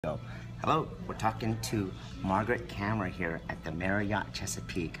Go. Hello, we're talking to Margaret Kammer here at the Marriott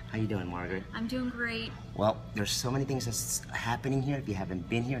Chesapeake. How you doing, Margaret? I'm doing great. Well, there's so many things that's happening here. If you haven't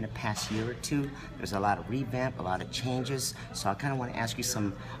been here in the past year or two, there's a lot of revamp, a lot of changes. So I kind of want to ask you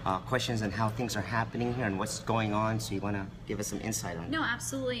some questions on how things are happening here and what's going on. So you want to give us some insight on it? No,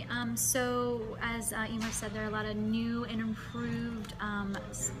 absolutely. So as Emer said, there are a lot of new and improved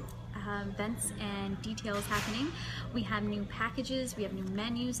events and details happening. We have new packages, we have new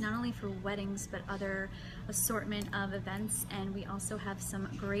menus, not only for weddings, but other assortment of events. And we also have some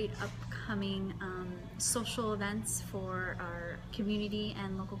great upcoming social events for our community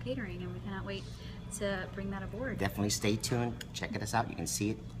and local catering. And we cannot wait to bring that aboard. Definitely stay tuned. Check us out. You can see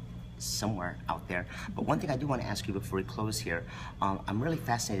it somewhere out there. But one thing I do want to ask you before we close here, I'm really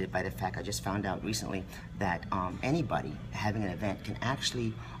fascinated by the fact I just found out recently that anybody having an event can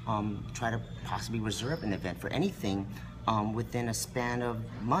actually try to possibly reserve an event for anything within a span of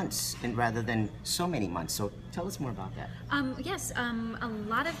months and rather than so many months. So tell us more about that. Yes, a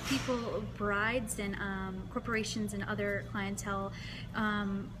lot of people, brides and corporations and other clientele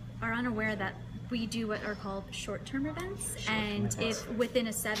are unaware that we do what are called short-term events, and if within a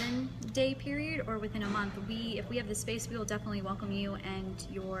 7-day period or within a month, if we have the space, we will definitely welcome you and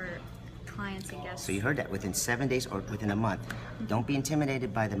your clients and guests. So you heard that, within 7 days or within a month. Don't be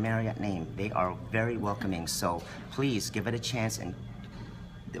intimidated by the Marriott name. They are very welcoming, so please give it a chance. And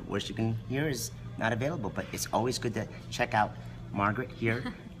the worst you can hear is not available, but it's always good to check out Margaret here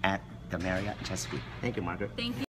at the Marriott Chesapeake. Thank you, Margaret. Thank you.